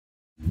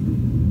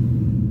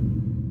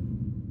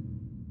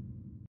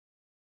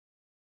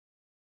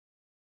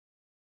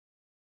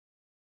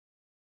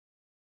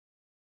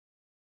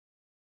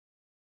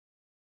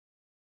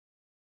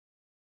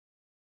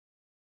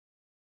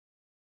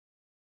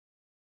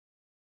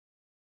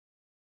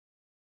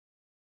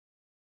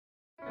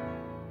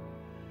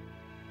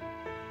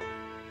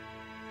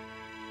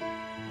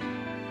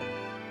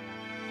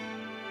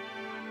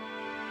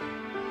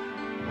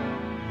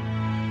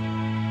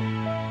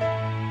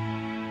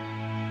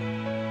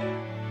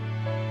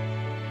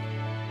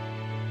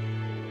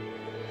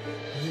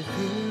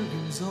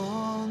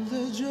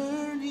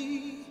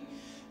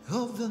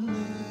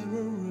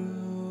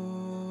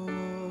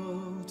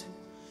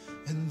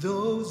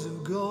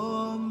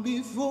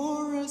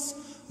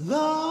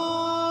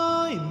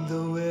line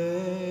the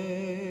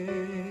way,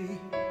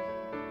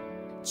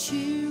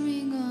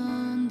 cheering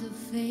on the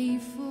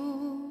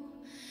faithful,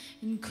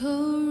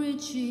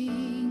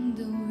 encouraging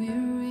the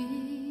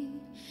weary.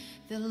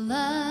 Their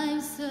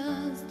lives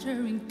a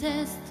stirring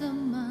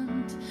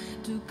testament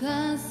to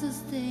God's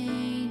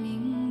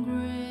sustaining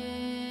grace.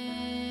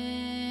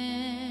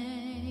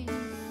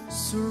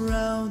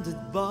 surrounded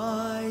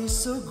by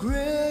so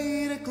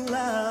great a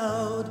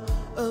cloud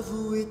of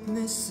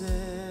witnesses,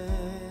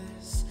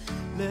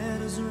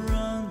 let us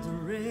run the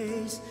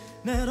race,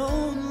 not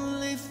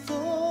only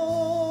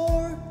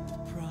for the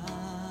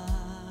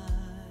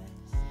prize,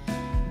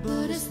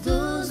 but as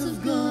those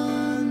who've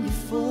gone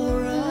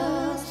before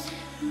us,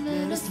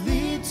 let us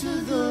lead to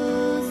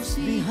those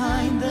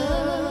behind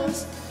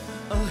us,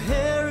 a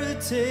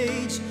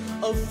heritage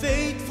of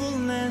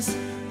faithfulness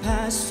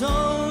passed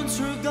on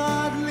through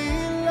godly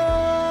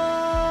love.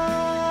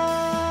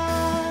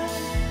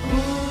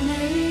 Oh,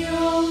 may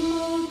all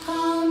who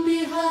come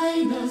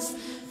behind us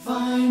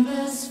find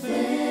us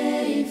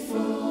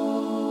faithful.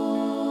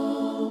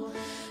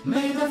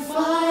 May the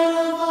fire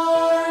of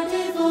our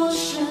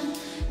devotion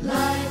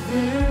light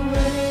their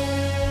way.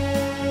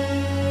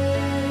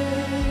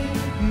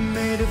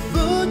 May the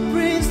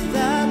footprints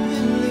that we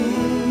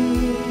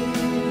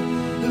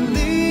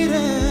lead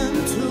them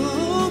to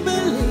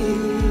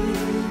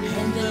believe,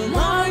 And the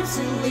lives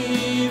we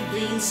live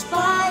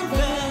inspire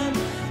them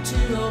to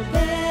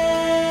obey.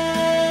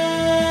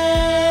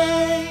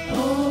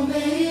 Oh,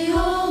 may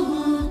all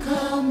who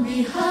come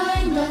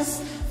behind us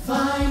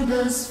find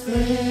us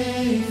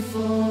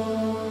faithful.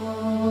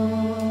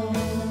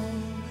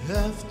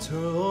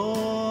 after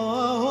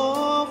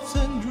all hopes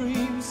and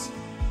dreams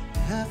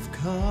have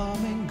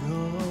come and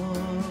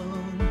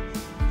gone,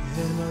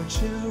 and our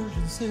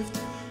children sift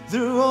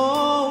through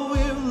all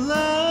we've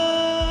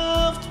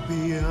left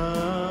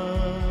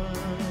behind.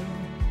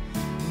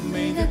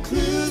 May the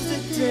clues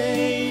that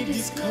they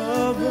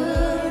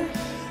discover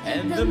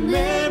and the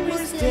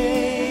memories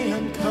they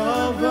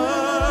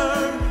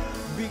uncover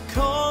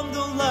become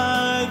the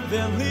light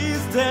that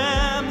leads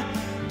them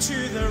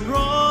to the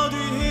road.